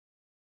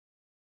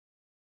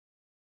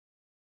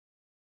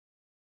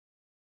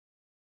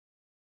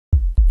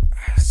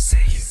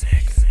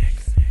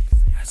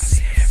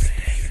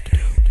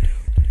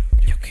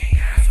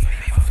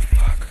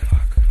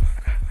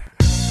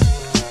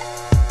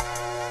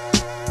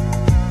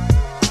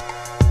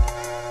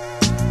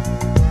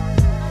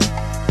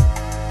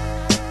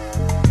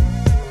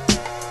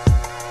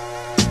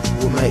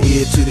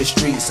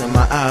streets and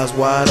my eyes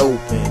wide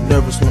open.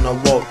 Nervous when I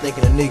walk,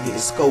 thinking a nigga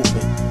is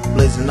scoping.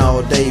 Blazing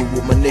all day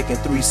with my neck in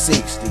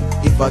 360.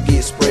 If I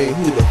get sprayed,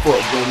 who the fuck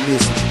gon'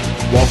 miss me?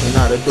 Walking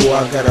out the door,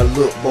 I gotta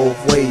look both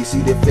ways.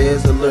 See the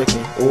feds are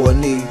lurking, or a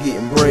nigga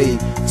getting brave.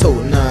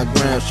 Tote 9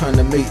 grams trying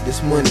to make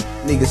this money.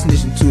 Niggas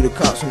snitching to the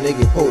cops when they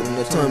get poked in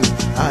the tummy.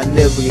 I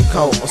never get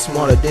caught, I'm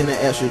smarter than an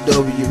extra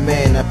W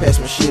man. I pass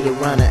my shit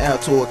around and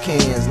out toward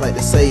cans. Like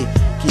to say,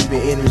 keep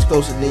your enemies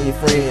closer than your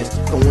friends.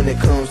 Cause when it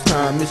comes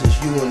time, it's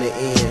just you in the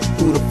end.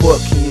 Who the fuck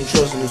can you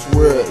trust in this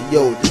world?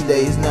 Yo, these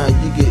days now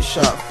you get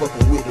shot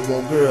fucking with the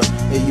one girl.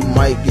 And you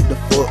might get the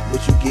fuck, but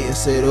you getting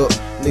set up.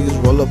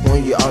 Niggas roll up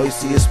on you, all you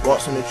see is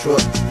sparks on the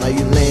truck. Now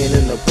you laying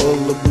in a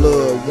puddle of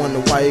blood, wonder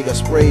why you got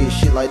sprayed.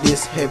 Shit like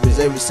this happens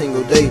every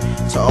single day.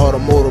 To all the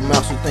motor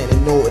mouths who think they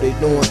know what they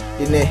doing.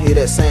 Then they hear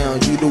that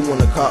sound, you the one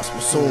the cops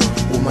pursuing.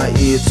 With my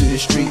ear to the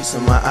streets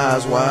and my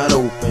eyes wide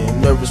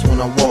open. Nervous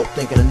when I walk,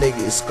 thinking a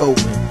nigga is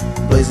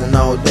scoping. Blazing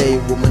all day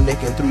with my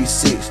neck in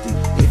 360.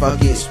 If I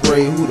get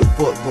sprayed, who the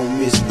fuck gon'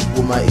 miss me?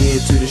 With my ear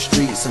to the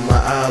streets and my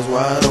eyes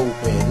wide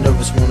open.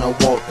 Nervous when I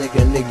walk,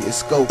 thinking a nigga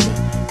is scoping.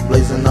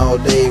 Blazing all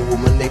day with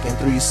my neck in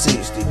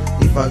 360.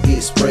 If I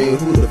get sprayed,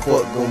 who the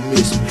fuck gon'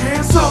 miss me?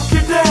 Hands up,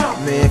 get down!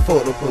 Man,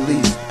 fuck the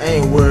police.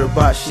 I ain't worried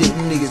about shit,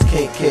 them niggas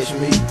can't catch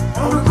me.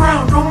 On the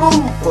ground, don't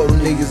move! Fuck them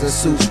niggas in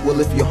suits. Well,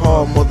 if you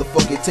hard,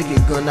 motherfucker, take your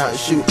gun out and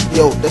shoot.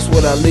 Yo, that's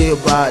what I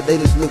live by. They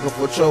just looking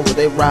for trouble.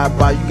 They ride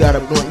by, you got a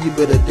blunt, you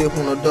better dip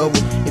on a double.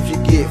 If you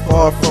get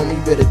far from me,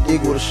 you better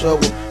dig with a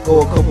shovel.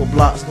 Go a couple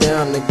blocks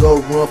down and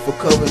go run for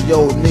cover.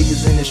 Yo,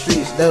 niggas in the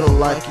streets, they don't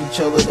like each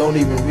other, don't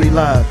even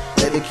realize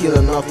that they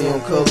killing off their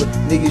own color.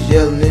 Niggas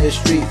yelling in the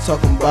street,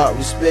 talking about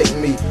respect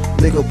me.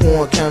 Liquor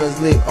porn counters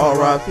lit,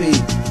 R.I.P.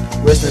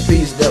 Rest in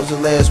peace, that was the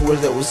last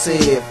words that was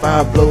said.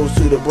 5 blows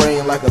to the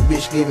brain like a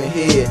bitch giving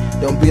head.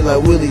 Don't be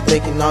like Willie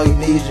thinking all you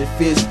need is your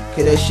fist.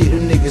 Cause that shit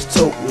them niggas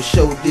tote was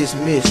show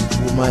dismissed.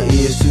 With my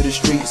ears to the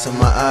streets and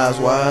my eyes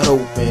wide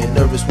open.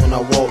 Nervous when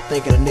I walk,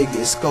 thinking a nigga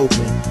is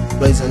scoping.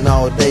 Blazing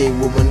all day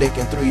with my neck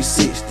in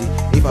 360.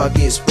 If I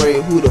get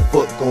sprayed, who the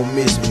fuck gon'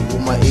 miss me?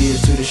 With my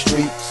ears to the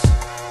streets,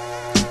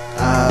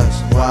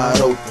 eyes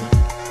wide open.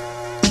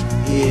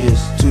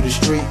 Ears to the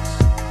streets,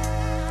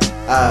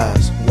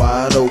 eyes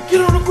wide open.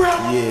 Get on the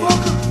ground,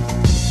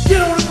 motherfucker!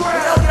 Get on the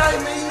ground! Get out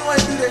here, man. You know I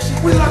do that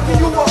shit. We locking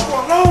you up for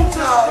a long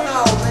time!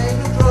 No, man.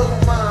 Them drugs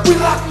on mine. We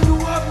locking you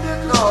up,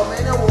 nigga! No,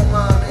 man. That wasn't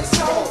mine.